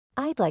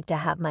I'd like to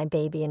have my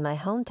baby in my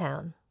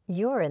hometown.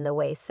 You're in the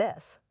way,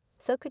 sis.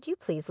 So could you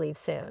please leave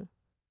soon?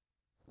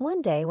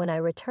 One day when I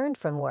returned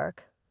from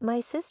work, my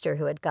sister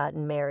who had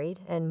gotten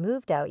married and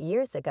moved out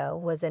years ago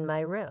was in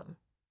my room.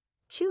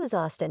 She was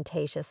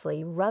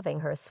ostentatiously rubbing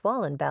her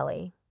swollen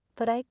belly,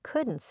 but I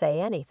couldn't say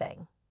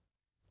anything.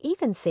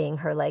 Even seeing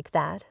her like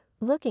that,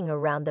 looking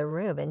around the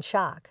room in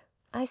shock,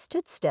 I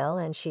stood still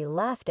and she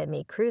laughed at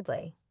me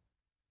crudely.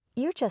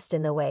 You're just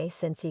in the way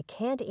since you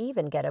can't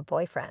even get a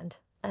boyfriend,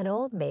 an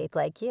old maid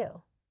like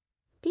you.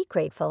 Be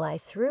grateful I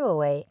threw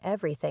away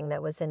everything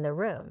that was in the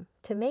room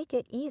to make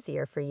it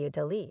easier for you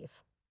to leave.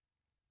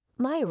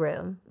 My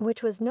room,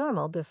 which was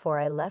normal before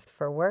I left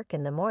for work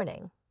in the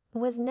morning,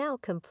 was now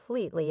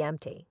completely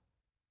empty.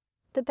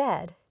 The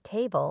bed,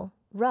 table,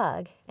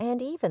 rug,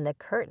 and even the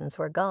curtains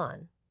were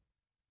gone.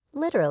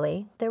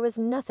 Literally, there was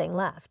nothing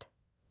left.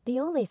 The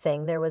only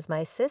thing there was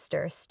my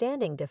sister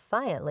standing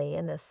defiantly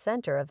in the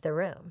center of the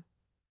room.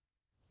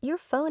 Your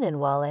phone and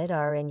wallet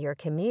are in your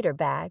commuter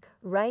bag,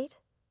 right?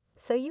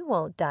 So you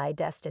won't die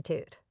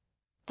destitute.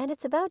 And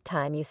it's about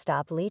time you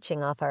stop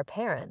leeching off our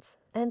parents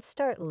and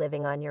start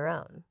living on your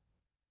own.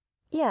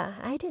 Yeah,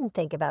 I didn't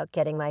think about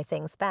getting my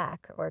things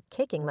back or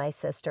kicking my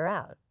sister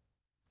out.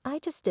 I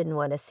just didn't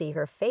want to see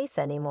her face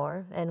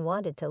anymore and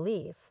wanted to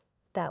leave.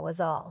 That was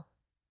all.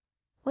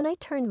 When I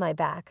turned my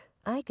back,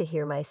 I could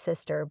hear my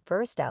sister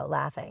burst out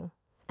laughing,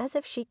 as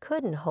if she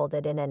couldn't hold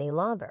it in any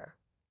longer.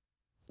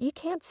 You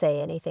can't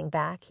say anything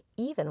back,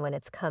 even when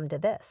it's come to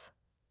this.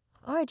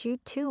 Aren't you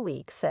too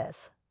weak,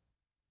 sis?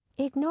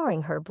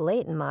 Ignoring her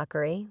blatant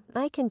mockery,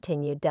 I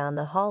continued down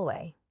the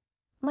hallway.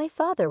 My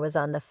father was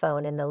on the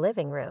phone in the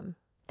living room,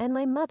 and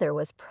my mother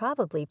was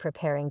probably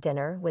preparing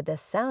dinner with the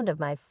sound of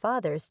my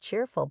father's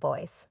cheerful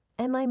voice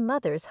and my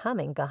mother's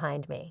humming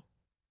behind me.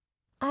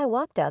 I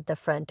walked out the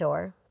front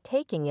door,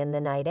 taking in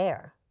the night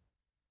air.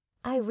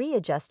 I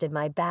readjusted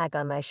my bag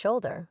on my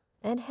shoulder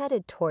and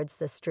headed towards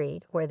the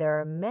street where there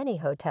are many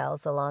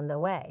hotels along the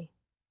way.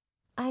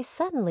 I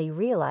suddenly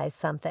realized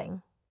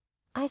something.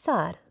 I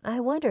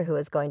wonder who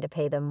is going to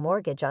pay the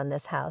mortgage on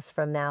this house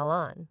from now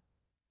on.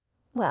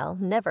 Well,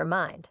 never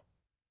mind.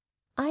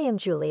 I am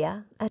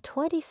Julia, a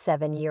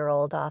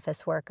 27-year-old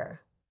office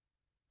worker.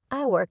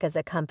 I work as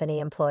a company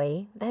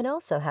employee and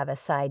also have a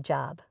side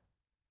job.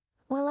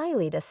 While I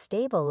lead a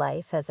stable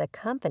life as a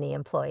company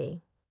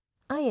employee,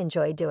 I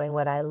enjoy doing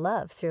what I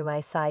love through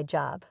my side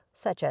job,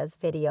 such as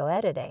video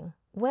editing,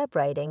 web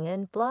writing,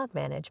 and blog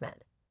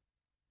management.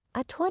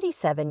 A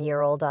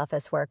 27-year-old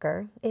office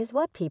worker is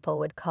what people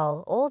would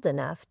call old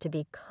enough to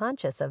be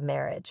conscious of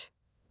marriage,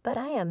 but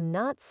I am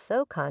not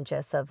so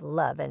conscious of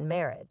love and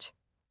marriage.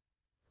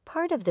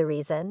 Part of the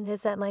reason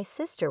is that my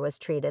sister was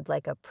treated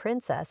like a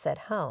princess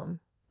at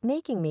home,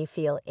 making me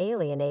feel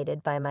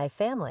alienated by my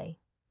family,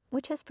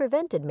 which has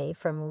prevented me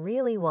from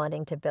really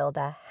wanting to build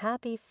a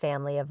happy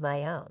family of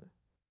my own.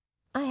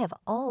 I have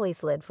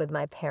always lived with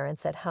my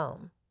parents at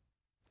home.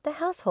 The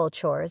household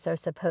chores are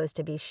supposed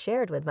to be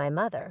shared with my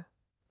mother,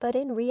 but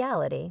in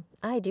reality,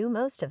 I do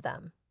most of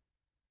them.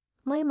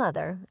 My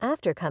mother,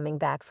 after coming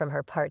back from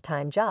her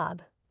part-time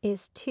job,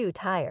 is too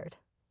tired,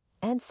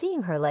 and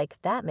seeing her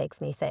like that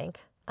makes me think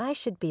I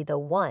should be the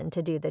one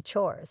to do the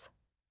chores.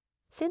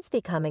 Since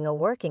becoming a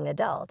working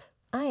adult,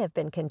 I have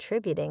been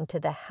contributing to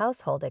the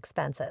household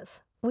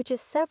expenses, which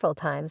is several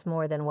times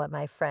more than what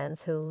my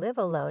friends who live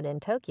alone in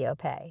Tokyo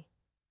pay.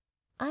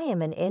 I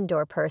am an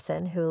indoor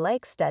person who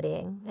likes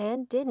studying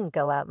and didn't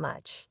go out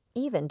much,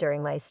 even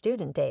during my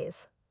student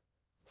days.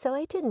 So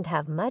I didn't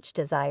have much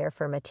desire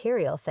for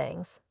material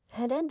things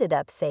and ended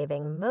up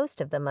saving most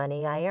of the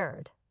money I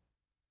earned.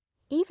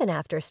 Even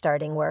after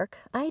starting work,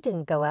 I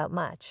didn't go out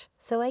much,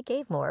 so I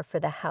gave more for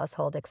the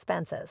household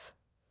expenses,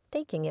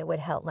 thinking it would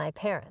help my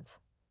parents.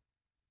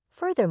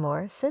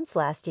 Furthermore, since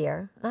last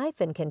year, I've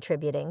been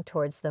contributing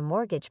towards the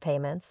mortgage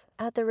payments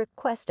at the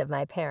request of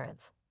my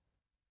parents.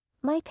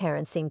 My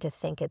parents seem to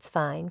think it's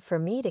fine for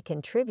me to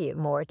contribute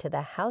more to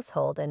the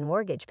household and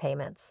mortgage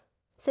payments,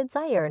 since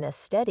I earn a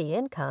steady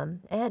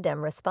income and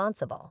am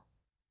responsible.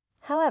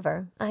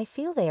 However, I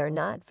feel they are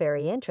not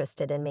very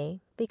interested in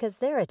me because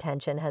their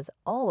attention has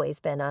always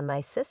been on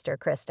my sister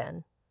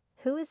Kristen,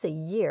 who is a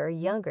year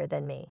younger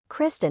than me.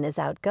 Kristen is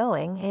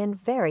outgoing and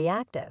very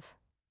active.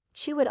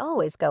 She would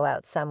always go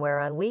out somewhere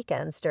on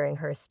weekends during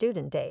her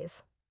student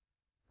days.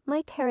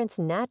 My parents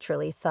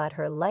naturally thought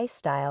her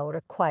lifestyle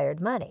required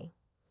money,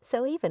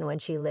 so even when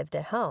she lived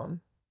at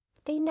home,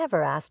 they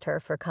never asked her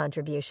for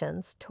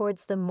contributions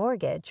towards the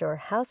mortgage or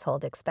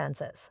household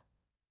expenses.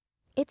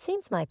 It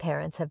seems my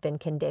parents have been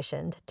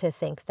conditioned to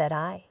think that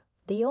I,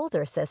 the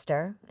older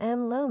sister,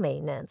 am low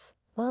maintenance,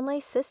 while my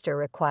sister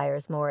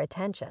requires more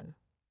attention.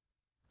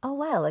 A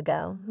while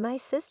ago, my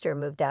sister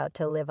moved out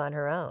to live on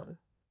her own.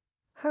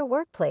 Her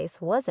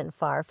workplace wasn't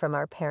far from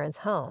our parents'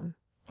 home,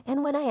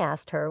 and when I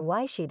asked her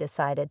why she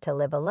decided to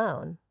live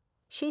alone,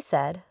 she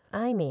said,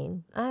 I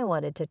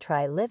wanted to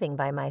try living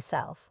by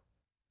myself.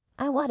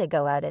 I want to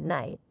go out at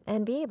night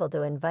and be able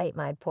to invite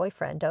my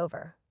boyfriend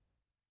over.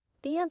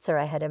 The answer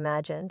I had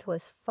imagined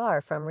was far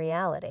from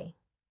reality.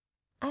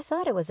 I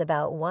thought it was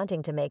about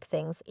wanting to make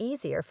things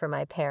easier for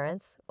my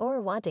parents or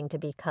wanting to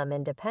become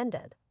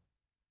independent.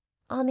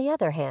 On the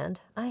other hand,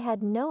 I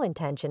had no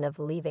intention of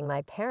leaving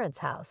my parents'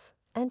 house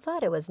and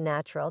thought it was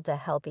natural to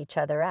help each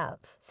other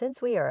out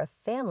since we are a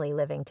family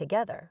living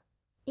together,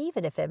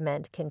 even if it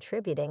meant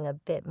contributing a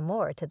bit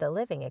more to the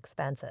living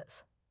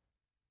expenses.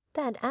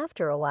 Then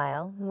after a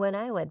while, when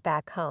I went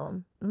back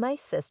home, my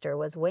sister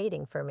was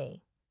waiting for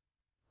me.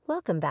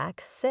 "Welcome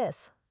back,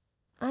 sis.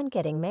 I'm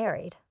getting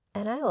married,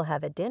 and I will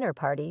have a dinner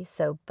party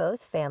so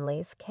both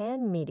families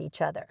can meet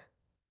each other.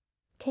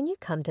 Can you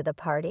come to the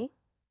party?"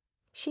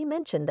 She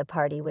mentioned the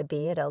party would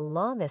be at a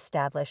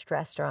long-established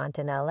restaurant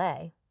in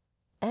LA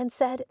and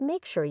said,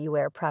 "Make sure you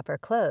wear proper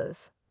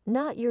clothes,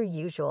 not your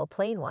usual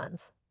plain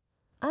ones.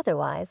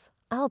 Otherwise,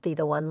 I'll be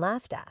the one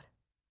laughed at."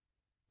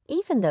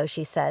 Even though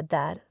she said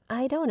that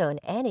I don't own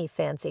any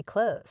fancy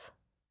clothes,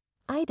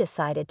 I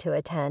decided to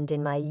attend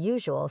in my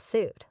usual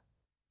suit.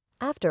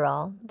 After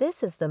all,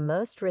 this is the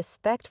most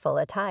respectful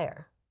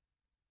attire.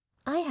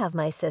 I have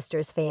my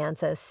sister's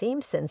fiancé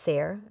seemed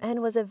sincere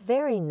and was a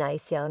very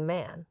nice young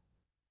man.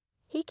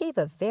 He gave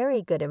a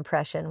very good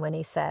impression when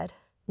he said,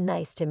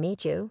 "Nice to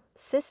meet you,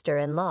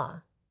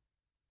 sister-in-law.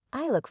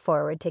 I look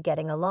forward to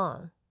getting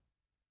along."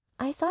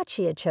 I thought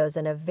she had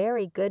chosen a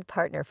very good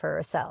partner for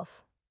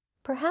herself.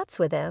 Perhaps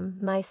with him,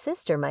 my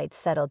sister might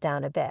settle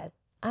down a bit,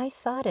 I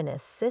thought in a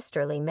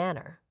sisterly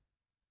manner.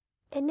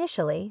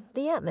 Initially,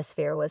 the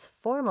atmosphere was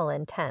formal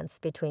and tense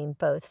between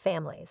both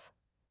families.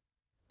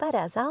 But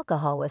as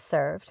alcohol was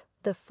served,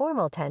 the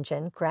formal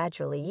tension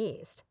gradually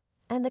eased,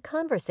 and the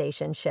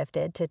conversation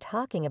shifted to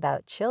talking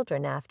about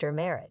children after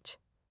marriage.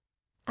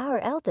 Our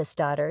eldest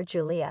daughter,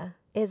 Julia,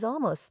 is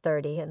almost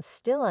 30 and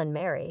still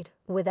unmarried,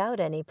 without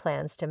any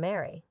plans to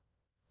marry.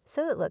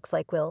 So it looks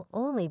like we'll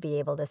only be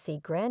able to see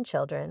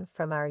grandchildren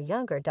from our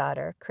younger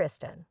daughter,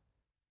 Kristen.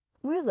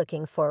 We're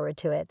looking forward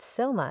to it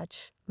so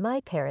much, my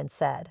parents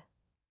said.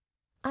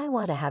 "I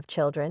want to have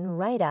children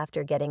right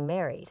after getting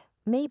married,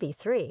 maybe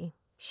 3,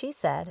 she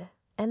said,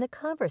 and the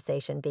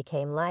conversation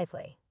became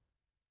lively.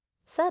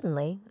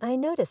 Suddenly, I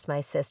noticed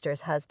my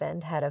sister's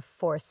husband had a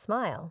forced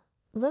smile,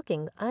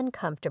 looking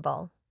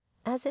uncomfortable,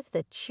 as if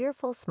the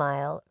cheerful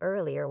smile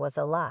earlier was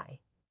a lie.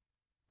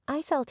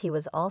 I felt he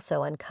was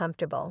also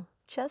uncomfortable,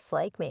 just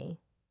like me.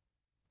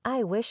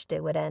 I wished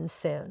it would end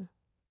soon.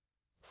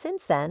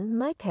 Since then,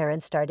 my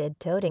parents started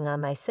doting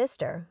on my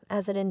sister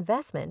as an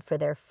investment for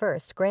their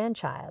first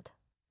grandchild.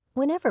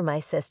 Whenever my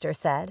sister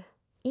said,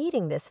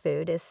 "Eating this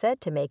food is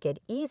said to make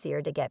it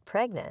easier to get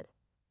pregnant,"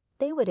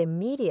 they would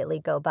immediately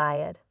go buy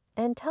it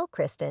and tell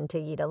Kristen to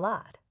eat a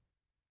lot.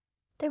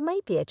 "There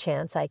might be a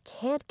chance I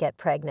can't get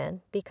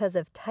pregnant because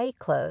of tight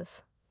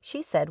clothes,"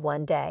 she said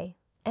one day,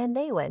 and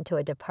they went to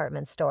a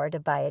department store to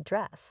buy a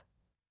dress.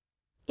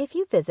 "If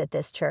you visit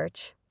this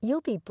church,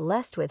 you'll be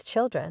blessed with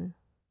children,"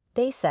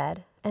 they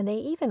said, and they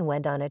even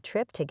went on a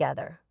trip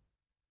together.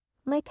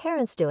 My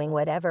parents doing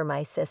whatever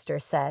my sister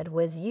said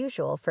was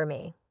usual for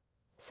me,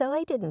 so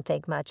I didn't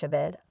think much of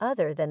it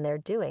other than they're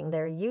doing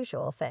their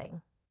usual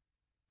thing.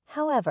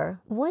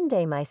 However, one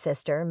day my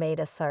sister made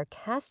a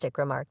sarcastic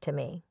remark to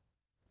me.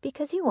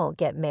 "Because you won't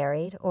get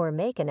married or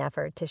make an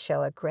effort to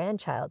show a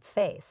grandchild's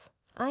face,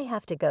 I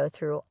have to go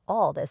through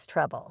all this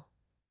trouble.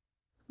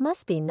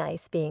 Must be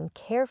nice being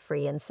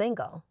carefree and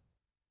single.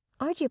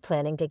 Aren't you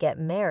planning to get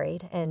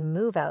married and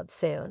move out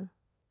soon?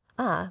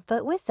 Ah,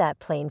 but with that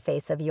plain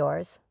face of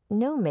yours,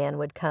 no man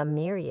would come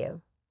near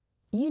you.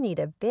 You need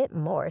a bit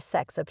more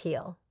sex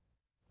appeal.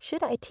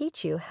 Should I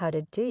teach you how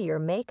to do your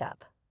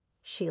makeup?"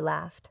 She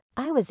laughed.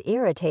 I was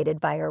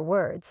irritated by her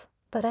words,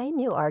 but I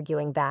knew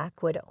arguing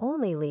back would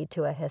only lead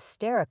to a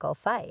hysterical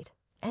fight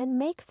and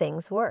make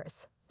things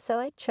worse, so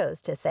I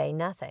chose to say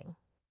nothing.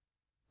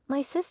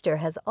 My sister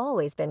has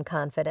always been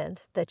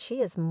confident that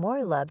she is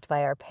more loved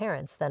by our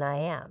parents than I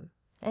am,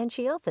 and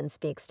she often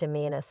speaks to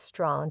me in a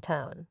strong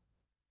tone.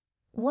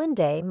 One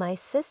day, my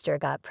sister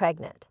got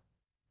pregnant.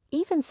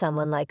 Even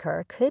someone like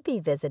her could be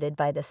visited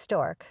by the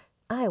stork,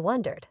 I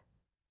wondered.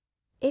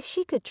 If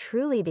she could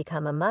truly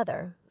become a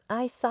mother,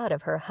 I thought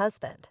of her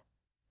husband.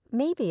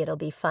 "Maybe it'll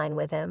be fine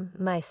with him,"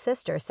 my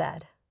sister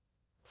said.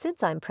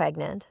 "Since I'm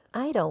pregnant,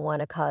 I don't want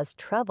to cause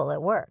trouble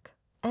at work,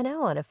 and I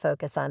want to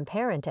focus on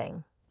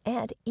parenting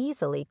and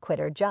easily quit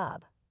her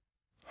job."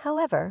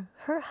 However,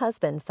 her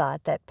husband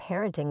thought that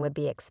parenting would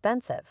be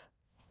expensive,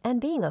 and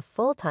being a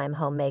full-time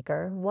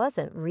homemaker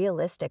wasn't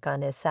realistic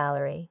on his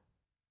salary.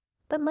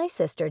 But my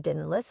sister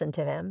didn't listen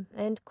to him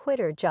and quit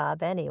her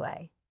job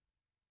anyway.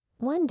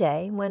 One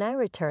day, when I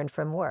returned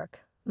from work,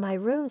 my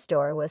room's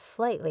door was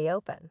slightly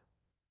open.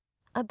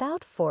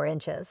 About 4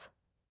 inches.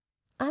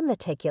 I'm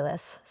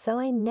meticulous, so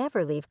I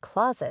never leave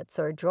closets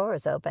or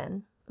drawers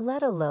open,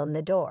 let alone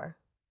the door.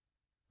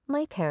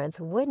 My parents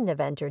wouldn't have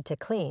entered to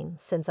clean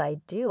since I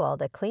do all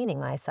the cleaning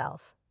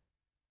myself.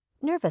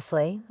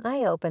 Nervously,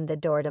 I opened the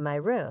door to my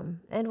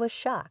room and was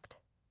shocked.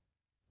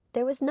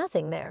 There was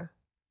nothing there.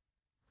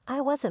 I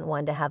wasn't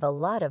one to have a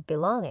lot of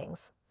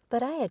belongings,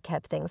 but I had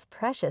kept things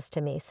precious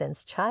to me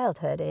since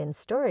childhood in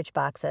storage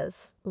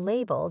boxes,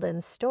 labeled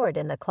and stored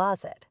in the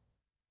closet.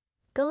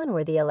 Gone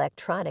were the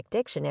electronic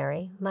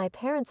dictionary my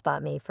parents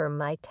bought me for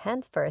my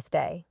 10th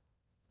birthday,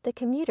 the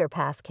commuter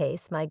pass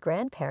case my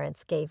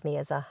grandparents gave me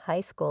as a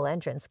high school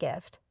entrance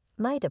gift,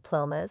 my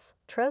diplomas,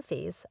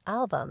 trophies,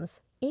 albums,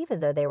 even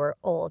though they were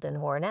old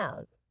and worn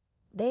out.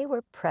 They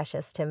were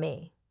precious to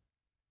me.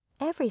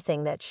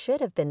 Everything that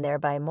should have been there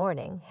by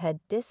morning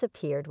had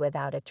disappeared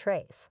without a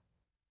trace.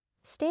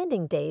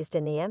 Standing dazed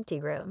in the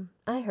empty room,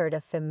 I heard a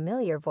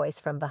familiar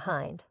voice from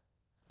behind.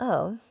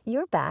 "Oh,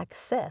 you're back,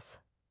 sis.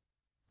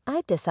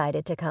 I've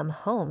decided to come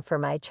home for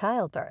my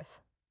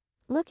childbirth."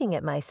 Looking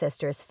at my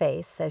sister's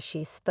face as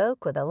she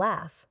spoke with a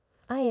laugh,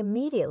 I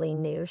immediately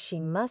knew she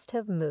must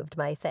have moved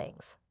my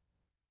things.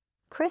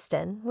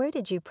 "Kristen, where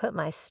did you put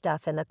my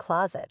stuff in the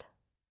closet?"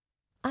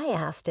 I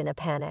asked in a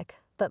panic,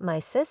 but my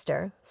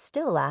sister,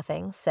 still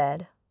laughing,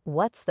 said,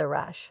 "What's the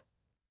rush?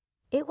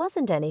 It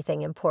wasn't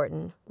anything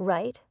important,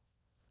 right?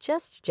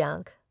 Just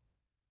junk."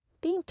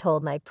 Being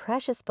told my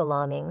precious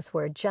belongings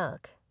were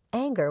junk,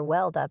 anger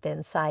welled up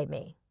inside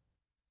me.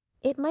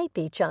 "It might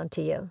be junk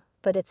to you,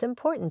 but it's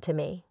important to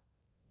me.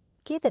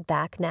 Give it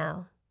back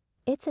now.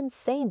 It's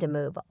insane to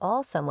move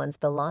all someone's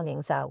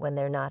belongings out when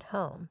they're not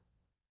home."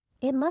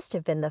 It must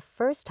have been the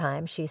first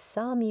time she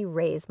saw me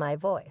raise my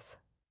voice.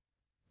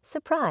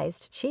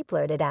 Surprised, she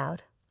blurted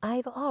out,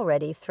 "I've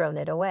already thrown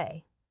it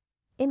away."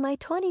 In my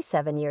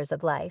 27 years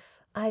of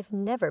life, I've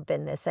never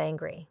been this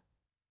angry.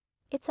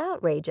 It's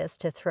outrageous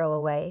to throw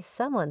away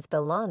someone's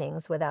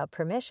belongings without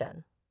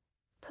permission.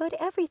 Put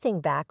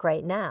everything back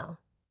right now.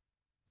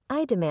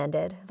 I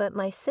demanded, but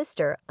my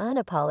sister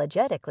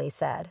unapologetically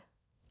said,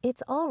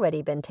 "It's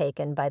already been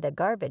taken by the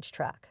garbage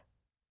truck."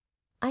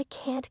 "I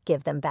can't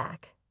give them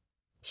back."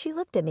 She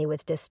looked at me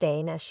with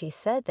disdain as she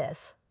said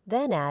this,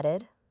 then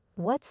added,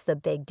 "What's the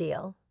big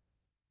deal?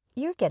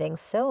 You're getting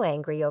so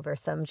angry over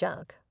some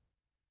junk.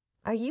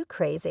 Are you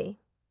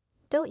crazy?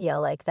 Don't yell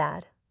like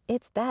that.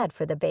 It's bad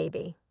for the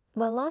baby,"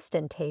 while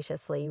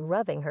ostentatiously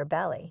rubbing her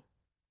belly.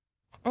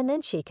 And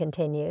then she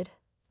continued,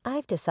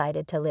 "I've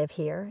decided to live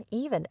here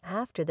even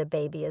after the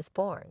baby is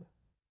born.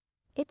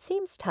 It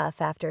seems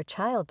tough after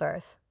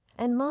childbirth,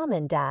 and Mom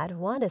and Dad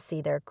want to see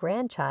their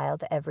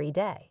grandchild every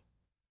day.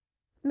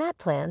 Matt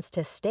plans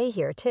to stay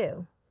here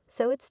too,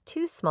 so it's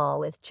too small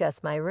with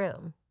just my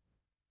room.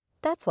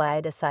 That's why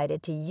I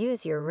decided to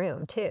use your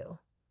room too.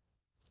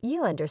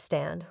 You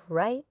understand,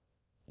 right?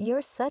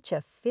 You're such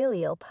a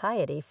filial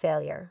piety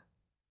failure."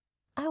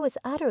 I was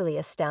utterly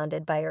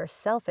astounded by her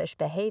selfish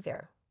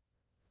behavior.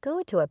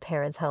 Going to a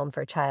parent's home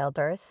for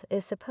childbirth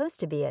is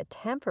supposed to be a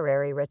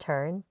temporary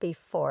return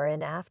before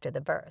and after the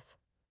birth.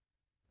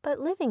 But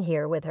living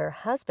here with her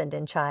husband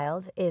and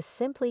child is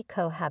simply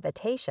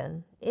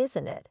cohabitation,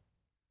 isn't it?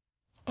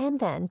 And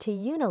then to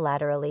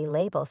unilaterally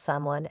label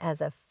someone as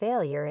a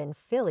failure in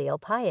filial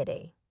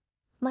piety.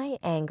 My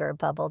anger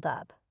bubbled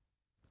up.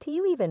 Do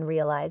you even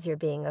realize you're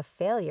being a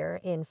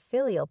failure in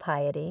filial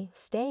piety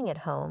staying at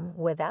home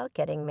without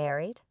getting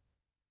married?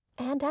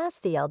 And as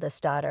the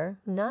eldest daughter,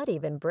 not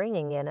even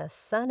bringing in a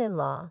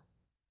son-in-law.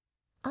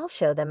 I'll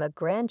show them a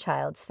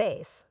grandchild's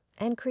face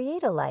and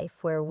create a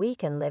life where we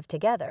can live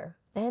together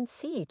and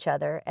see each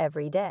other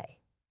every day.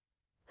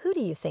 Who do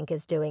you think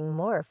is doing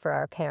more for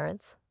our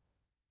parents?"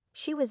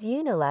 She was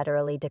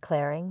unilaterally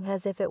declaring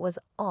as if it was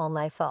all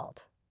my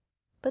fault.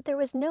 But there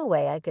was no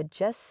way I could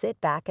just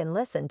sit back and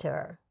listen to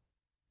her.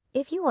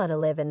 If you want to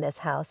live in this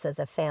house as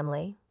a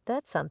family,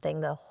 that's something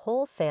the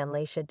whole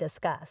family should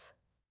discuss.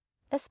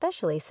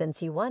 Especially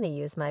since you want to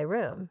use my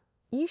room.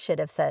 You should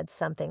have said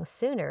something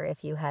sooner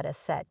if you had a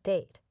set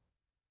date.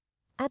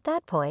 At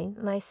that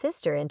point, my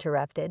sister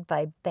interrupted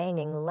by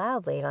banging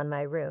loudly on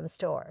my room's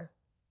door.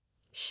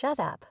 "Shut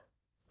up.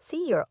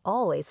 See, you're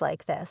always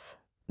like this,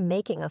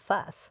 making a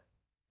fuss.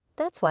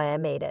 That's why I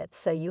made it,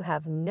 so you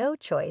have no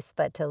choice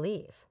but to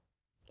leave.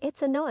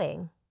 It's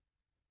annoying."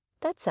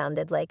 That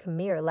sounded like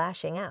mere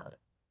lashing out.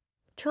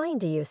 Trying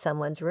to use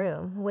someone's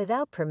room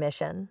without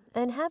permission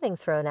and having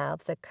thrown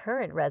out the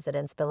current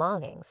resident's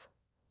belongings.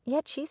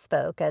 Yet she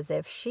spoke as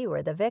if she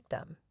were the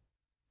victim.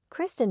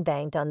 Kristen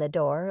banged on the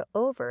door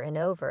over and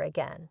over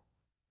again.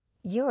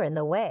 "You're in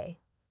the way.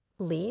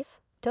 Leave.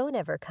 Don't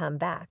ever come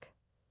back."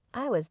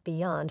 I was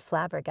beyond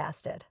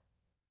flabbergasted.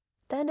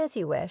 "Then as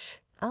you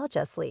wish, I'll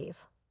just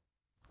leave.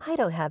 I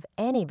don't have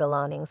any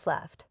belongings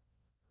left.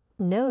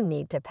 No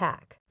need to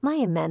pack." My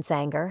immense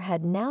anger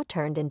had now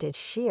turned into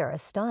sheer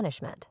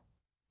astonishment.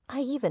 I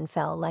even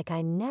felt like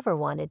I never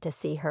wanted to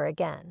see her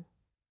again.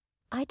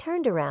 I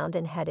turned around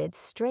and headed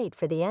straight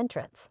for the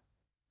entrance.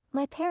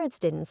 My parents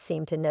didn't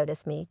seem to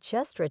notice me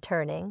just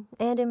returning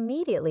and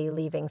immediately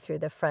leaving through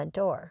the front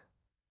door.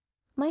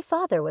 My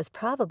father was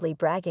probably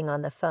bragging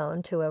on the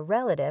phone to a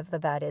relative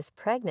about his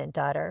pregnant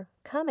daughter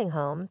coming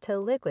home to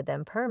live with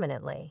them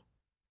permanently.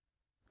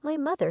 My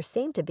mother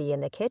seemed to be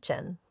in the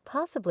kitchen,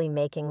 possibly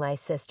making my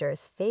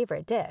sister's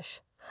favorite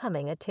dish,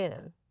 humming a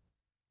tune.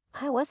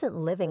 I wasn't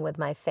living with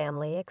my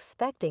family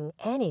expecting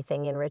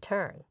anything in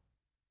return.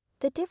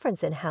 The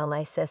difference in how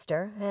my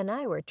sister and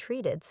I were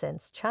treated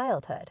since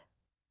childhood.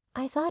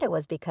 I thought it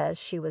was because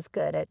she was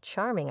good at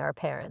charming our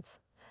parents,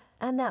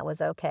 and that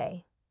was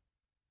okay.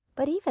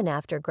 But even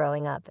after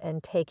growing up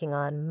and taking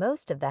on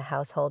most of the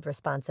household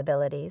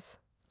responsibilities,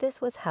 this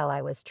was how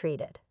I was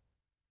treated.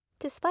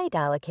 Despite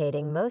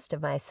allocating most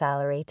of my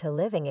salary to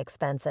living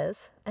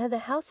expenses and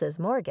the house's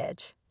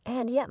mortgage,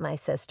 and yet my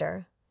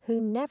sister,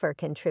 who never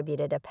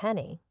contributed a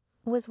penny,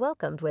 was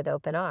welcomed with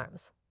open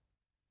arms.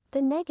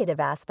 The negative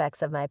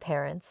aspects of my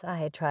parents I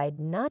had tried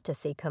not to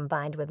see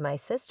combined with my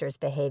sister's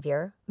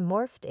behavior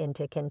morphed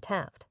into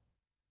contempt.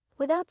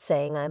 Without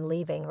saying I'm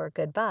leaving or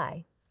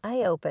goodbye,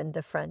 I opened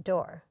the front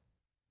door.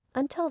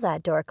 Until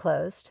that door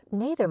closed,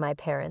 neither my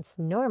parents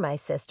nor my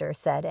sister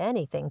said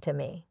anything to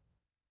me.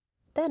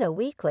 Then a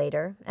week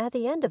later, at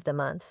the end of the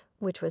month,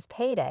 which was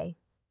payday,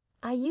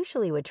 I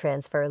usually would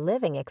transfer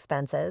living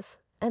expenses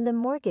and the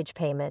mortgage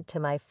payment to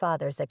my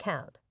father's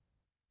account.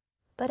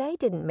 But I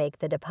didn't make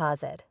the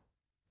deposit.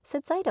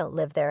 Since I don't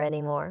live there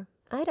anymore,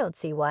 I don't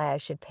see why I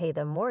should pay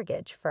the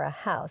mortgage for a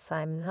house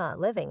I'm not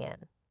living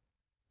in.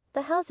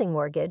 The housing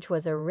mortgage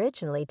was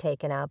originally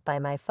taken out by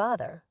my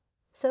father,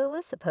 so it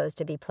was supposed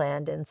to be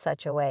planned in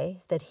such a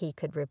way that he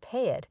could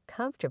repay it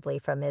comfortably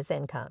from his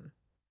income.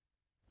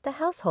 The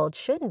household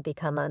shouldn't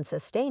become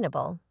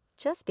unsustainable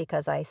just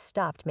because I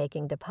stopped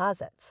making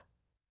deposits.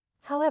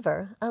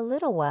 However, a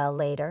little while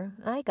later,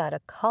 I got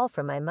a call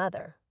from my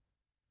mother.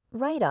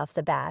 Right off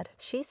the bat,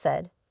 she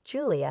said,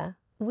 "Julia,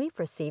 we've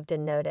received a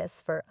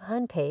notice for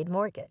unpaid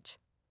mortgage."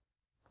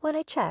 When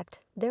I checked,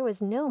 there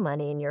was no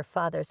money in your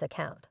father's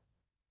account.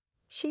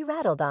 She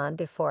rattled on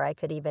before I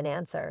could even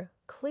answer,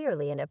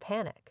 clearly in a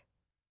panic.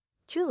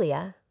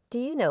 "Julia, do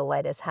you know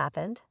what has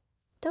happened?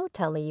 Don't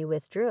tell me you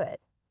withdrew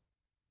it."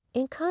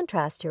 In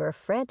contrast to her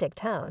frantic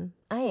tone,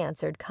 I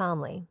answered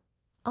calmly.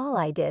 All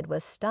I did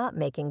was stop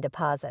making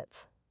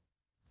deposits.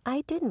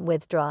 I didn't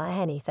withdraw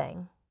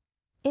anything.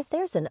 If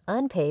there's an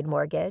unpaid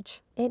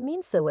mortgage, it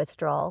means the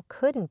withdrawal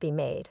couldn't be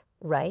made,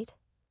 right?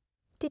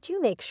 Did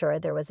you make sure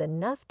there was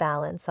enough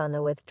balance on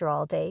the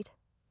withdrawal date?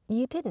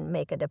 You didn't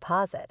make a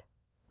deposit.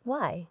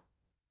 Why?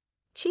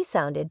 She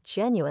sounded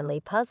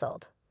genuinely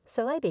puzzled,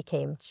 so I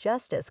became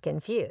just as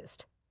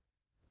confused.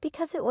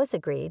 Because it was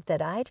agreed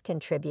that I'd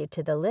contribute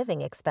to the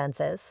living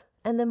expenses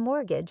and the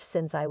mortgage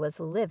since I was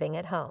living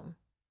at home.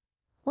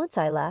 Once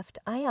I left,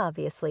 I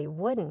obviously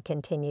wouldn't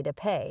continue to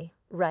pay,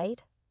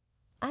 right?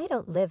 I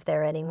don't live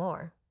there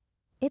anymore.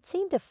 It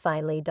seemed to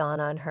finally dawn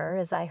on her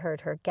as I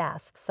heard her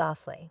gasp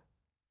softly.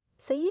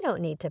 "So you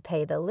don't need to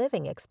pay the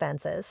living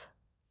expenses.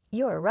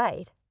 You're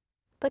right.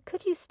 But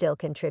could you still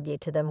contribute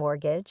to the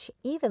mortgage,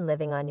 even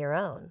living on your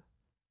own?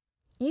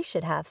 You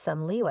should have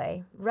some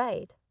leeway,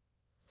 right?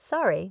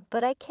 Sorry,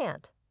 but I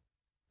can't.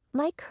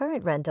 My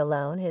current rent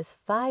alone is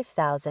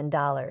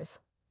 $5,000.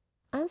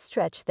 I'm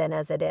stretched thin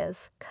as it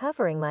is,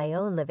 covering my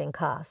own living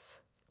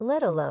costs,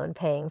 let alone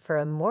paying for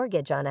a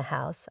mortgage on a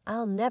house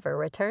I'll never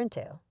return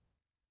to.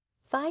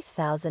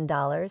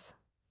 $5,000?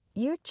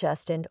 You're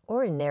just an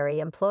ordinary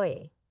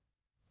employee.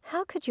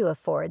 How could you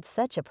afford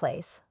such a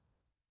place?"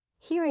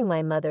 Hearing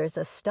my mother's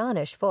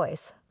astonished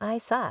voice, I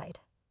sighed.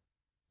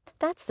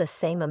 That's the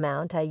same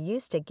amount I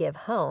used to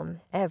give home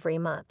every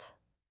month.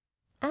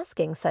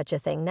 Asking such a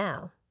thing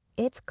now,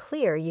 it's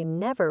clear you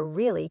never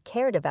really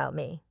cared about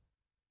me.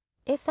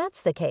 If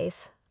that's the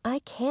case,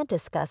 I can't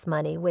discuss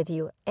money with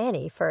you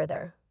any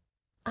further.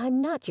 I'm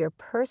not your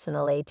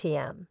personal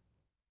ATM.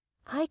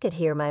 I could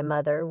hear my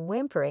mother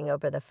whimpering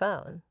over the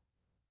phone.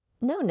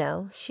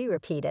 No, she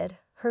repeated,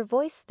 her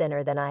voice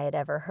thinner than I had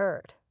ever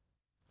heard.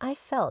 I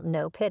felt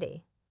no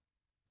pity.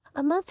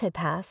 A month had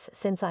passed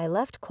since I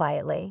left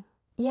quietly,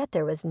 yet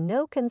there was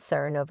no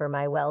concern over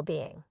my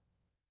well-being.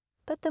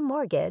 But the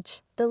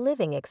mortgage, the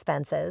living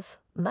expenses,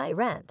 my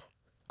rent,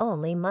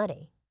 only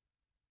money.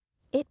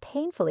 It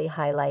painfully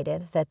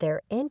highlighted that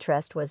their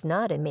interest was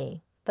not in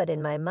me, but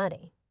in my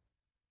money.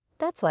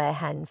 That's why I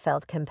hadn't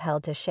felt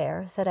compelled to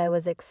share that I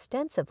was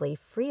extensively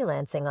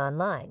freelancing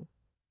online,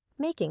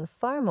 making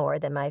far more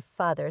than my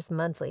father's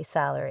monthly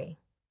salary.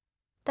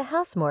 The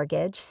house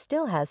mortgage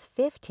still has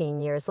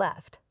 15 years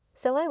left,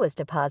 so I was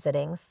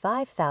depositing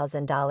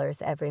 $5,000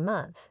 every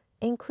month,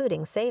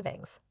 including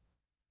savings.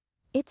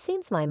 It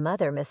seems my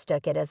mother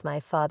mistook it as my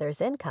father's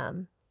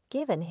income,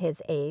 given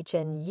his age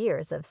and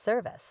years of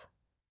service.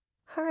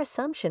 Her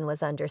assumption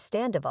was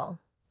understandable,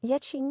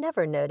 yet she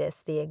never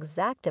noticed the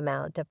exact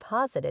amount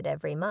deposited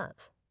every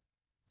month.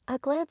 A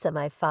glance at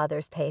my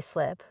father's pay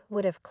slip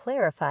would have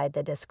clarified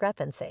the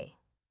discrepancy.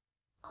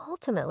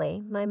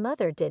 Ultimately, my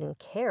mother didn't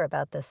care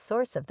about the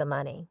source of the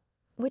money,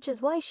 which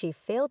is why she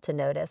failed to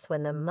notice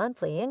when the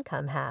monthly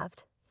income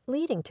halved,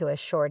 leading to a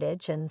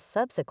shortage and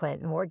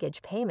subsequent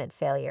mortgage payment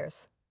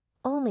failures,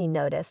 only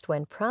noticed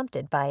when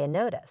prompted by a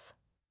notice.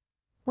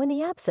 When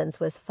the absence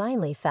was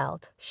finally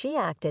felt, she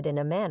acted in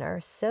a manner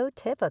so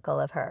typical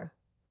of her.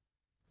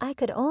 I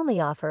could only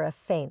offer a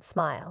faint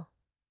smile.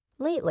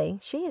 Lately,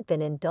 she had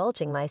been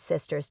indulging my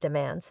sister's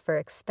demands for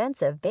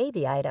expensive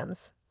baby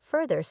items,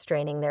 further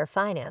straining their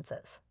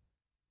finances.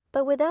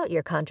 But without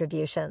your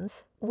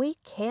contributions, we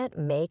can't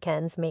make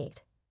ends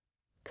meet.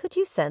 Could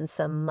you send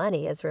some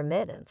money as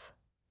remittance?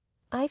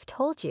 I've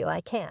told you I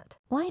can't.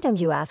 Why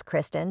don't you ask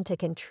Kristen to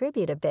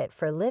contribute a bit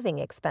for living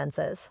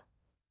expenses?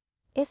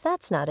 If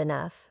that's not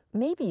enough,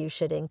 maybe you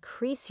should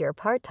increase your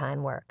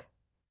part-time work."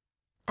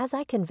 As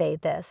I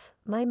conveyed this,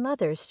 my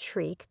mother's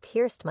shriek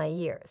pierced my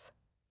ears.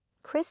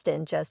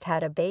 Kristen just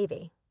had a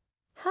baby.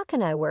 How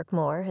can I work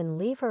more and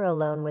leave her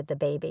alone with the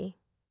baby?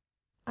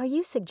 Are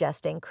you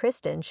suggesting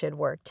Kristen should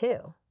work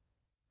too?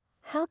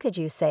 How could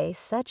you say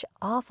such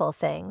awful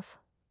things?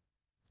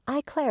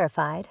 I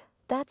clarified,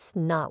 that's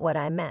not what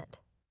I meant.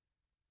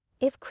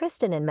 If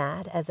Kristen and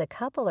Matt as a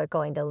couple are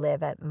going to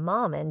live at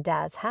Mom and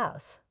Dad's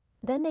house,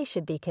 then they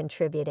should be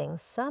contributing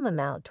some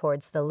amount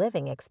towards the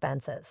living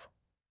expenses.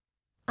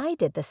 I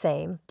did the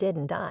same,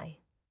 didn't I?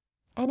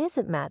 And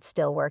isn't Matt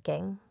still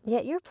working,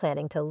 yet you're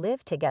planning to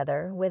live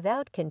together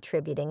without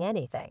contributing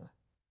anything?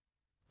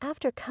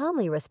 After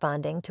calmly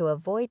responding to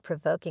avoid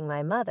provoking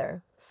my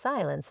mother,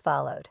 silence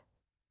followed.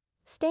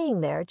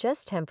 Staying there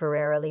just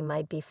temporarily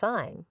might be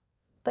fine,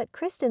 but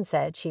Kristen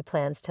said she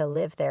plans to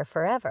live there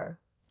forever,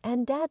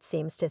 and Dad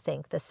seems to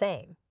think the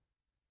same.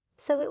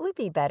 So it would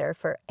be better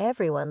for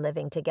everyone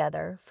living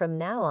together from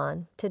now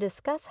on to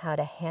discuss how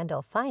to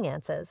handle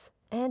finances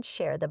and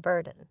share the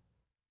burden.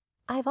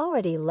 I've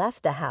already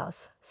left the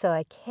house, so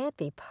I can't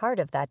be part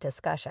of that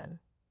discussion.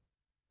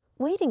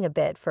 Waiting a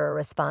bit for a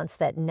response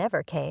that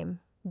never came,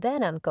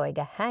 then I'm going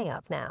to hang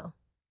up now.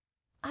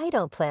 I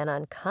don't plan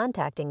on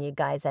contacting you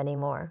guys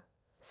anymore,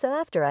 so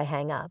after I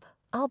hang up,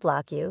 I'll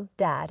block you,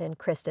 Dad, and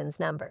Kristen's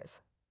numbers.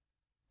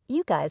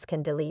 You guys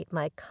can delete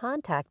my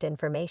contact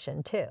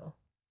information too.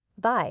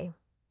 Bye.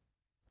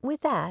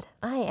 With that,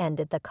 I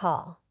ended the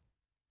call.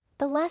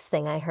 The last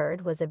thing I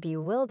heard was a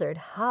bewildered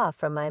ha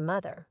from my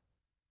mother.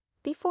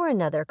 Before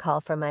another call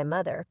from my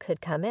mother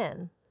could come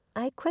in,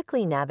 I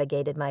quickly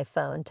navigated my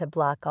phone to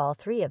block all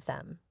three of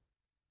them.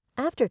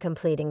 After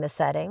completing the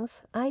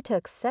settings, I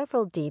took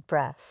several deep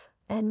breaths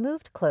and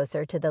moved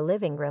closer to the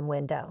living room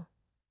window.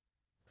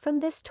 From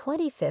this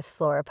 25th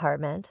floor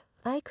apartment,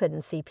 I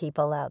couldn't see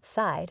people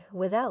outside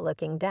without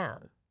looking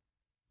down.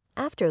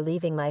 After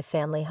leaving my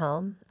family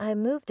home, I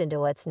moved into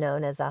what's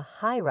known as a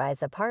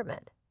high-rise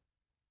apartment.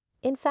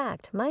 In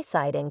fact, my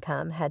side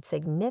income had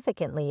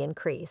significantly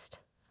increased,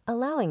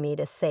 allowing me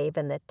to save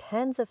in the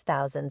tens of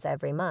thousands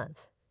every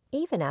month,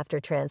 even after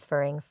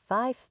transferring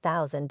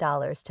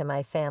 $5,000 to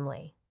my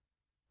family.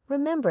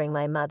 Remembering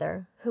my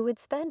mother, who would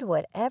spend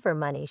whatever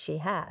money she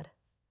had,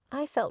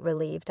 I felt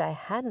relieved I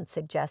hadn't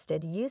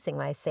suggested using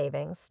my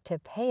savings to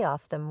pay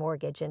off the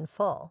mortgage in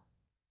full.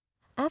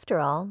 After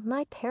all,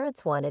 my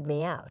parents wanted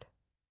me out.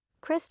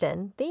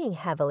 Kristen, being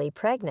heavily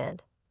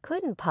pregnant,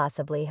 couldn't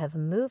possibly have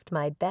moved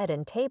my bed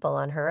and table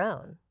on her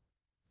own.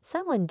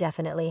 Someone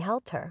definitely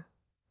helped her.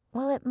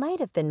 While it might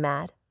have been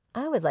Matt,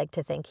 I would like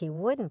to think he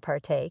wouldn't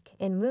partake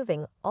in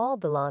moving all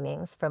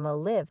belongings from a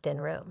lived-in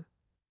room.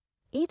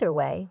 Either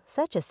way,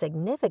 such a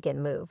significant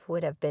move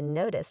would have been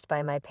noticed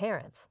by my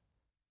parents.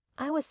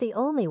 I was the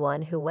only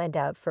one who went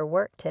out for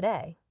work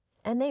today,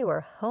 and they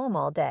were home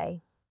all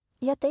day,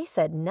 yet they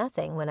said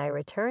nothing when I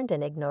returned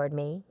and ignored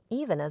me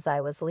even as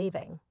I was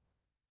leaving.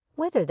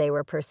 Whether they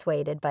were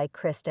persuaded by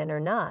Kristen or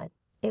not,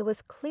 it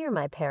was clear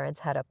my parents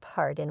had a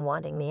part in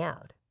wanting me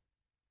out.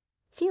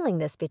 Feeling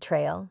this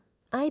betrayal,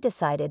 I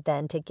decided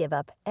then to give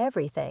up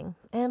everything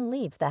and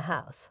leave the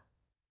house.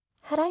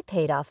 Had I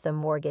paid off the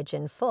mortgage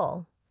in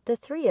full, the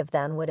three of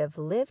them would have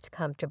lived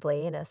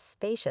comfortably in a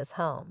spacious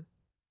home.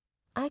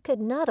 I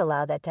could not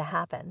allow that to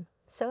happen,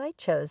 so I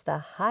chose the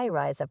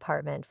high-rise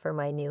apartment for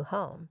my new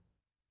home.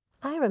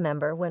 I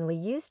remember when we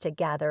used to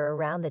gather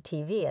around the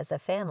TV as a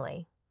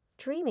family,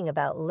 dreaming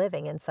about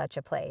living in such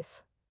a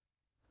place.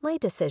 My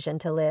decision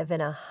to live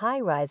in a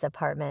high-rise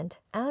apartment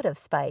out of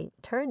spite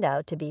turned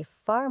out to be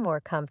far more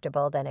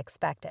comfortable than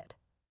expected.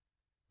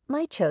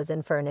 My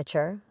chosen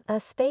furniture, a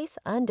space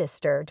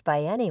undisturbed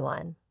by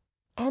anyone,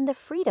 and the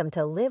freedom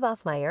to live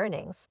off my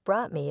earnings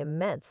brought me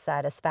immense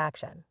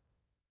satisfaction.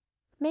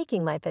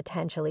 Making my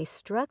potentially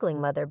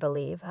struggling mother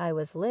believe I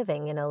was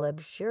living in a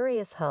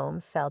luxurious home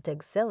felt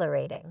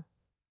exhilarating.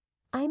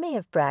 I may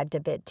have bragged a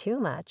bit too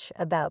much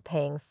about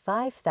paying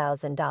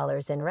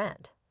 $5,000 in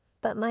rent,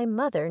 but my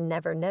mother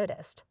never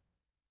noticed.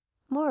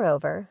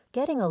 Moreover,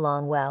 getting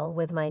along well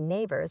with my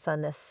neighbors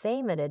on the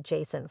same and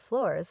adjacent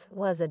floors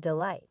was a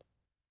delight.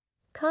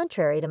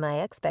 Contrary to my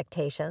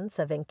expectations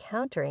of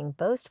encountering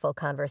boastful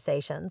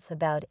conversations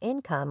about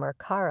income or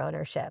car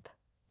ownership,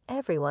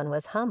 everyone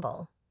was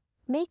humble,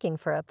 making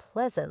for a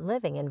pleasant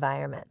living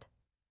environment.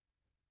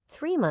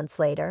 3 months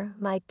later,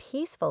 my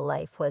peaceful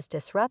life was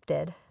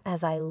disrupted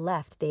as I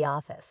left the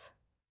office.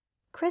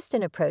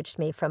 Kristen approached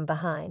me from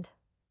behind.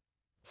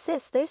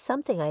 "Sis, there's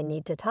something I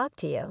need to talk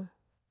to you."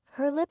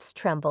 Her lips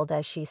trembled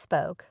as she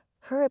spoke,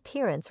 her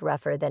appearance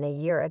rougher than a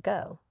year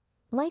ago,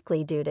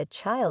 likely due to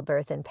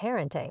childbirth and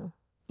parenting,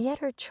 yet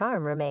her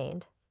charm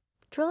remained,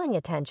 drawing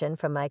attention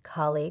from my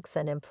colleagues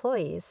and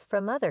employees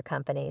from other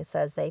companies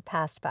as they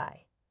passed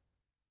by.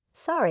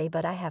 "Sorry,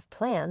 but I have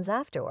plans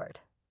afterward."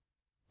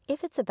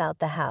 "If it's about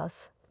the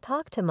house,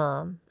 talk to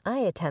Mom." I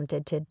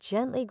attempted to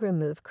gently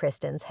remove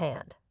Kristen's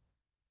hand.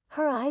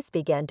 Her eyes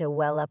began to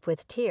well up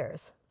with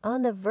tears,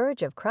 on the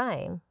verge of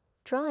crying,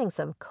 drawing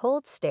some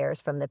cold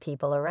stares from the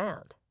people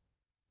around.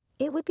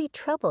 It would be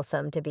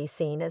troublesome to be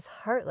seen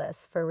as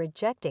heartless for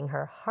rejecting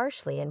her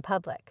harshly in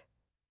public.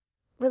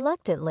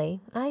 Reluctantly,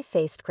 I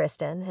faced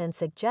Kristen and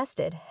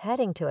suggested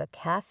heading to a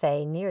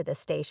cafe near the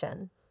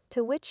station,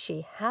 to which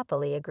she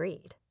happily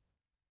agreed.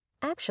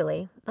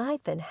 Actually,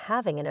 I've been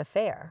having an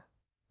affair.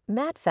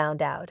 Matt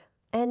found out,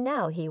 and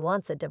now he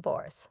wants a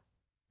divorce.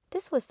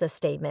 This was the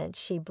statement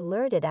she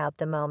blurted out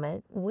the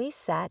moment we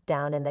sat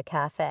down in the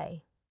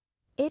cafe.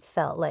 It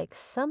felt like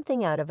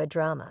something out of a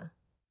drama.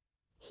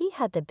 He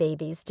had the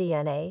baby's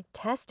DNA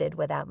tested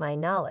without my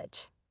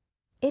knowledge.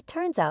 It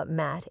turns out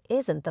Matt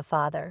isn't the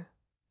father.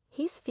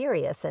 He's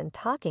furious and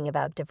talking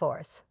about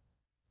divorce.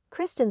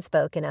 Kristen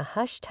spoke in a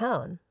hushed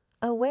tone,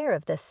 aware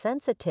of the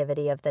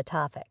sensitivity of the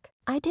topic.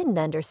 I didn't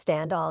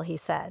understand all he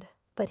said,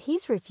 but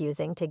he's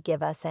refusing to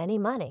give us any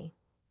money,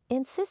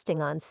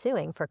 insisting on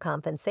suing for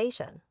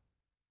compensation.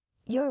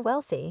 You're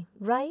wealthy,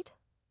 right?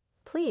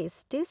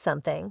 Please do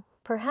something.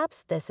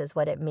 Perhaps this is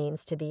what it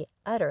means to be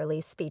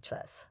utterly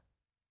speechless.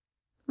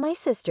 My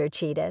sister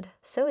cheated,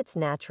 so it's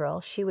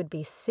natural she would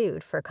be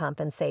sued for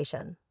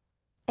compensation.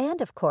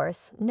 And of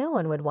course, no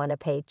one would want to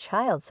pay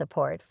child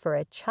support for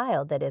a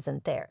child that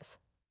isn't theirs.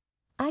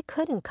 I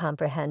couldn't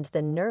comprehend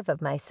the nerve of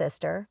my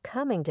sister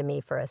coming to me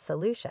for a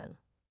solution.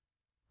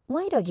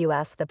 Why don't you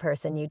ask the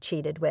person you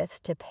cheated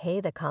with to pay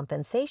the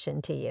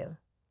compensation to you?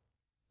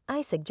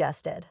 I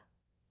suggested.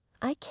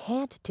 I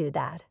can't do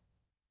that.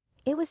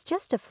 It was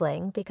just a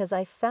fling because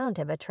I found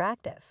him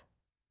attractive.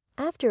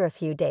 After a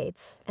few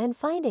dates and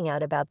finding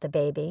out about the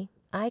baby,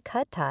 I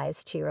cut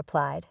ties, she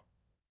replied.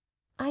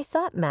 I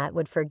thought Matt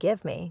would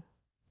forgive me.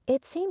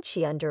 It seemed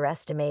she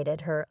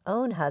underestimated her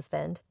own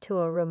husband to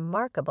a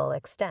remarkable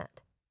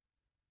extent.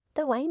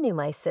 Though I knew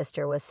my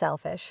sister was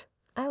selfish,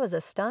 I was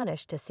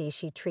astonished to see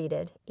she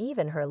treated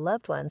even her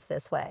loved ones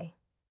this way.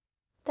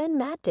 Then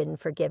Matt didn't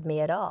forgive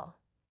me at all.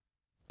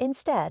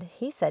 Instead,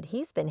 he said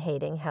he's been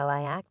hating how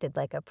I acted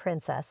like a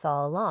princess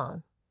all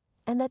along,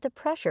 and that the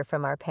pressure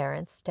from our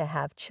parents to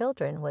have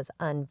children was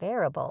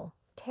unbearable,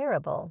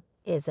 terrible,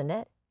 isn't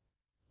it?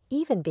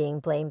 Even being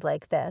blamed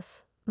like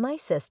this, my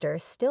sister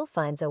still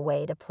finds a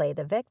way to play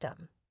the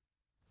victim.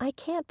 I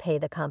can't pay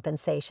the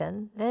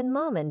compensation, and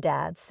Mom and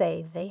Dad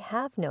say they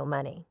have no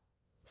money.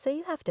 So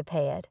you have to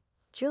pay it.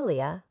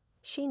 Julia,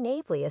 she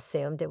naively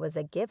assumed it was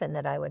a given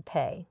that I would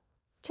pay,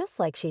 just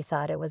like she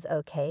thought it was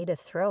okay to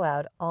throw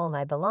out all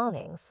my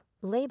belongings,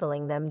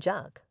 labeling them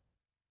junk.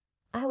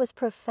 I was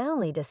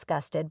profoundly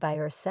disgusted by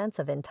her sense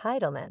of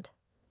entitlement,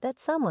 that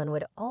someone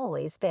would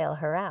always bail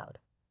her out.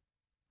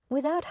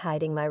 Without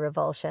hiding my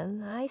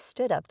revulsion, I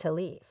stood up to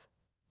leave,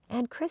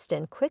 and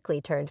Kristen quickly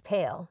turned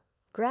pale,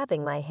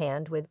 grabbing my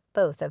hand with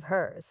both of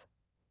hers.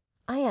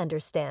 I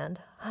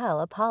understand. I'll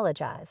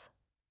apologize.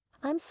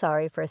 I'm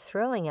sorry for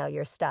throwing out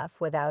your stuff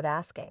without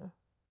asking.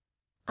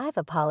 I've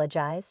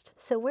apologized,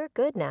 so we're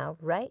good now,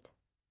 right?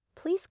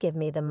 Please give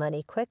me the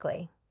money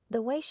quickly.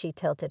 The way she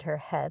tilted her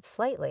head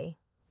slightly,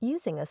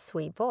 using a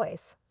sweet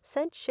voice,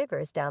 sent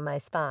shivers down my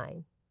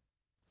spine.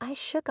 I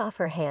shook off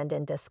her hand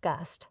in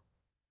disgust.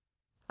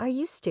 Are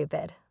you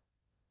stupid?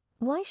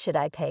 Why should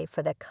I pay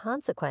for the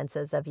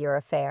consequences of your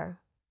affair?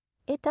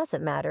 It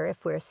doesn't matter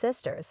if we're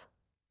sisters.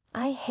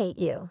 I hate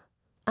you.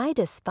 I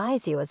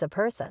despise you as a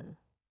person.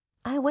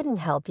 I wouldn't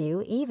help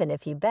you even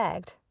if you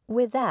begged.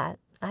 With that,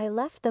 I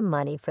left the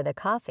money for the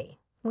coffee,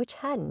 which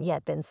hadn't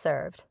yet been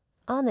served,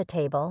 on the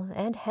table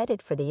and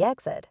headed for the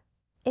exit,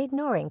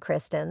 ignoring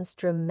Kristen's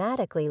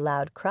dramatically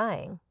loud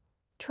crying,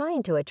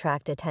 trying to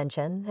attract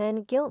attention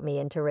and guilt me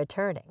into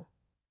returning.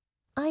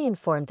 I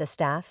informed the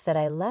staff that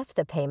I left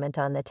the payment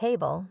on the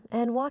table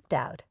and walked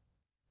out.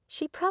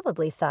 She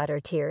probably thought her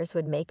tears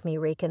would make me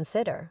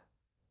reconsider.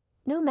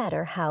 No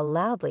matter how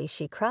loudly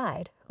she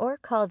cried or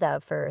called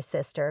out for her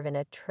sister in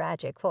a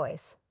tragic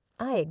voice,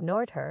 I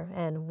ignored her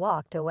and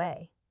walked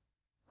away.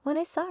 When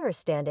I saw her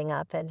standing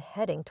up and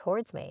heading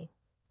towards me,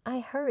 I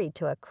hurried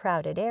to a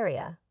crowded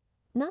area,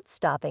 not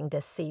stopping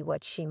to see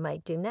what she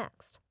might do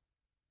next.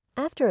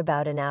 After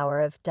about an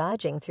hour of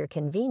dodging through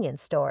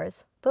convenience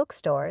stores,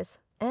 bookstores,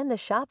 and the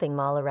shopping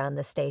mall around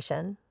the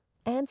station,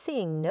 and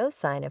seeing no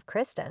sign of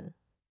Kristen,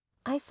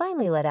 I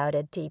finally let out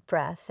a deep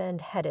breath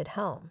and headed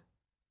home.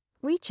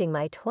 Reaching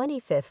my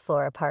 25th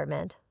floor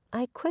apartment,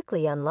 I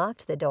quickly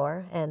unlocked the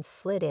door and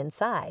slid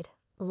inside,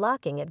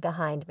 locking it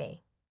behind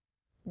me.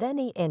 Then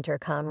the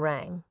intercom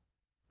rang.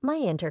 My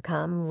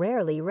intercom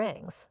rarely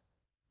rings.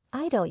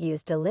 I don't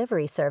use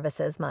delivery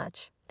services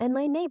much, and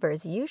my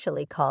neighbors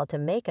usually call to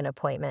make an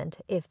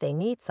appointment if they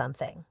need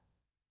something.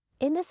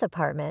 In this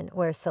apartment,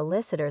 where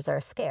solicitors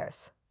are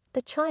scarce,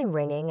 the chime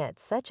ringing at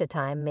such a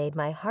time made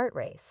my heart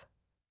race.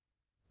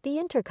 The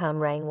intercom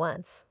rang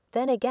once,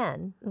 then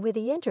again, with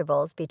the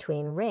intervals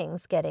between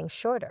rings getting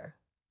shorter.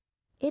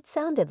 It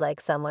sounded like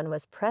someone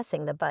was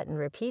pressing the button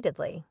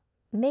repeatedly,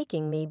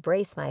 making me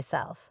brace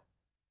myself.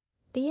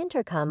 The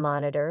intercom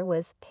monitor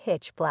was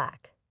pitch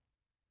black.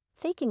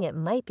 Thinking it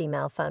might be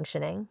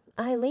malfunctioning,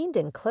 I leaned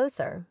in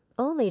closer,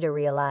 only to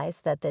realize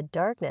that the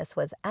darkness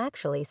was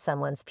actually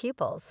someone's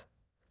pupils,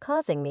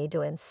 causing me to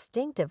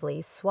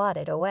instinctively swat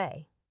it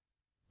away.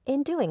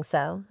 In doing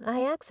so,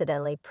 I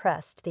accidentally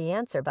pressed the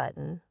answer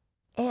button,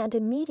 and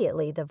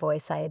immediately the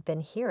voice I had been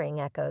hearing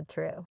echoed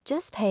through.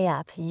 "Just pay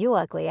up, you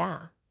ugly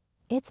ah.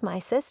 It's my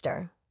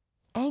sister."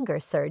 Anger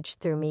surged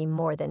through me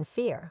more than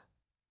fear.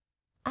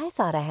 I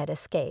thought I had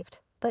escaped,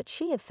 but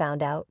she had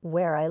found out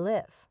where I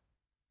live.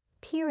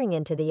 Peering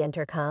into the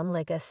intercom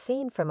like a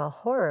scene from a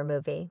horror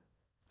movie,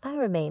 I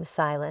remained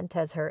silent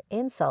as her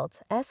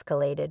insults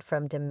escalated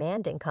from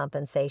demanding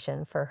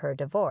compensation for her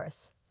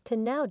divorce to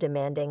now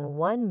demanding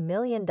 $1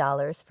 million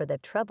for the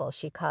trouble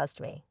she caused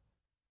me.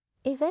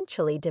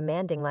 Eventually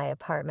demanding my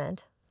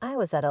apartment, I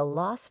was at a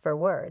loss for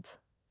words,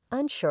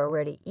 unsure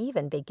where to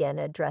even begin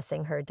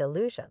addressing her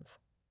delusions.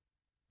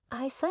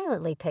 I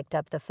silently picked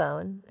up the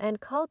phone and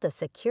called the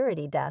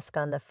security desk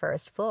on the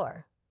first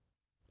floor.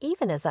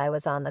 Even as I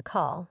was on the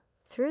call,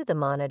 through the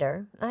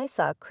monitor, I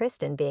saw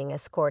Kristen being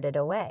escorted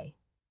away.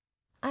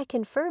 I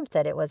confirmed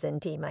that it was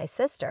indeed my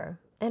sister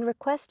and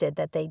requested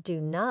that they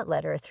do not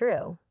let her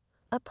through,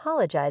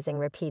 apologizing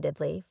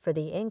repeatedly for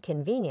the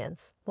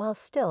inconvenience while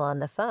still on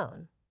the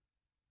phone.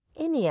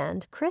 In the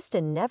end,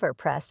 Kristen never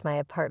pressed my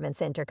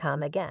apartment's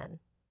intercom again.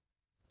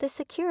 The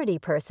security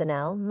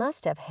personnel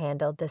must have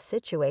handled the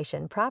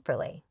situation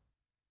properly.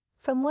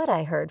 From what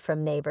I heard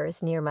from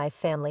neighbors near my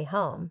family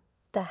home,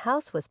 the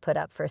house was put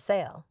up for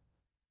sale.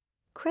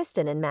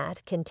 Kristen and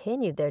Matt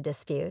continued their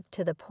dispute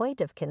to the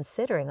point of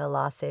considering a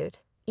lawsuit,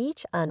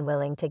 each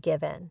unwilling to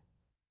give in.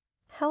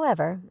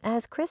 However,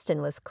 as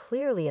Kristen was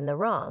clearly in the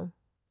wrong,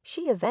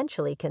 she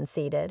eventually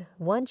conceded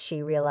once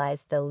she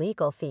realized the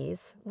legal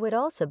fees would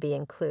also be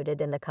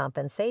included in the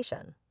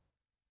compensation.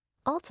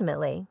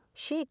 Ultimately,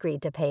 she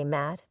agreed to pay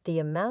Matt the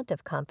amount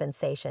of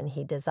compensation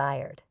he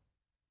desired.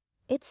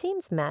 It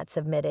seems Matt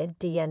submitted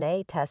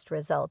DNA test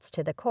results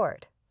to the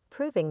court,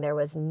 proving there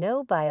was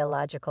no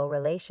biological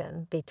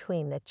relation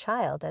between the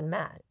child and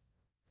Matt,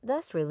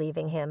 thus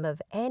relieving him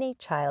of any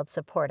child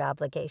support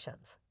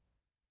obligations.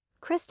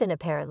 Kristen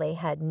apparently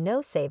had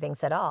no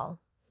savings at all,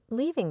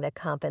 leaving the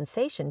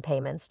compensation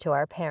payments to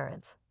our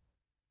parents.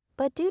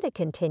 But due to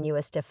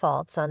continuous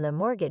defaults on the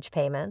mortgage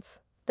payments,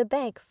 the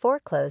bank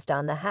foreclosed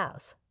on the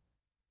house.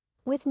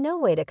 With no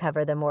way to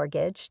cover the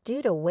mortgage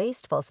due to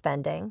wasteful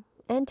spending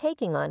and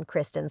taking on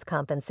Kristen's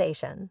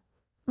compensation,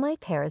 my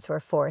parents were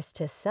forced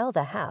to sell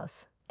the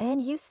house and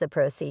use the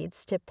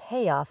proceeds to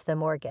pay off the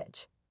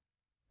mortgage.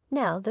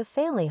 Now the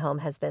family home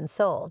has been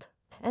sold,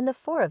 and the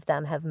four of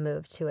them have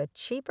moved to a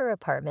cheaper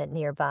apartment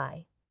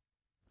nearby.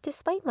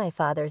 Despite my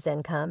father's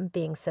income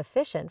being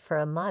sufficient for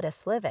a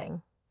modest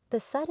living, the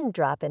sudden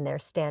drop in their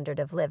standard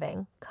of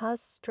living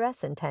caused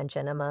stress and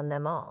tension among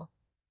them all.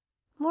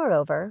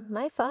 Moreover,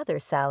 my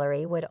father's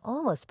salary would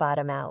almost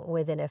bottom out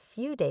within a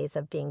few days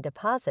of being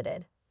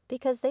deposited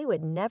because they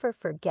would never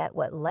forget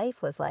what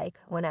life was like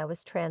when I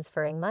was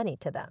transferring money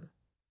to them.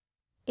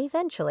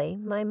 Eventually,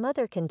 my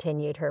mother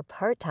continued her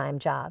part-time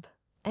job,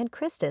 and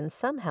Kristen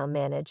somehow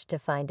managed to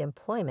find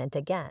employment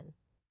again.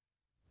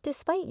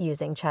 Despite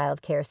using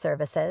childcare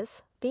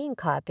services, being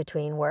caught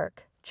between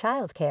work,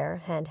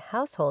 childcare, and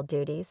household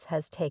duties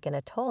has taken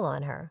a toll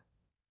on her.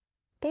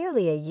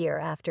 Barely a year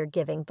after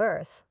giving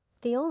birth,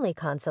 the only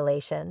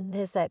consolation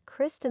is that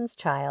Kristen's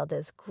child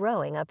is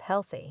growing up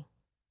healthy.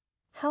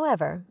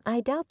 However,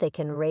 I doubt they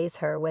can raise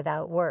her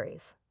without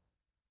worries.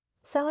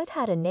 So I've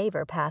had a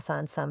neighbor pass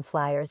on some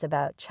flyers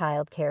about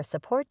childcare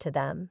support to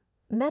them,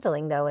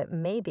 meddling though it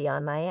may be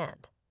on my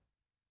end.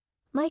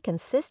 My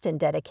consistent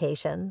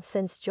dedication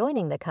since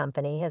joining the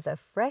company as a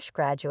fresh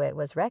graduate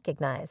was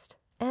recognized,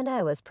 and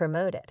I was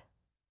promoted.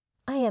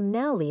 I am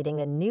now leading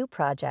a new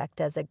project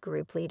as a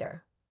group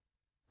leader.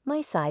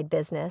 My side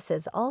business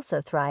is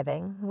also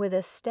thriving with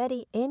a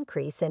steady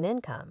increase in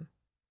income.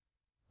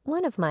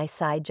 One of my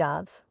side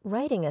jobs,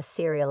 writing a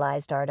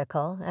serialized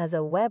article as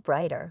a web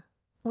writer,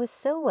 was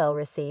so well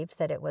received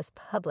that it was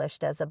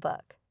published as a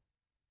book.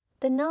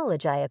 The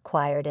knowledge I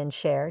acquired and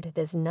shared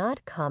is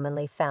not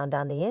commonly found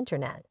on the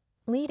internet,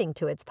 leading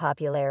to its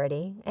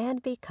popularity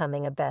and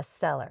becoming a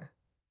bestseller.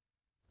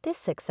 This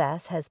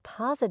success has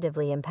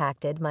positively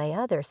impacted my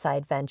other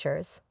side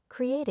ventures,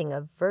 creating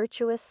a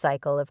virtuous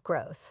cycle of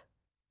growth.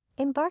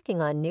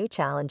 Embarking on new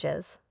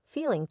challenges,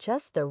 feeling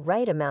just the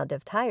right amount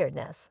of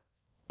tiredness,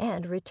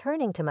 and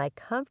returning to my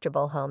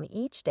comfortable home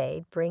each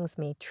day brings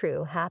me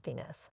true happiness.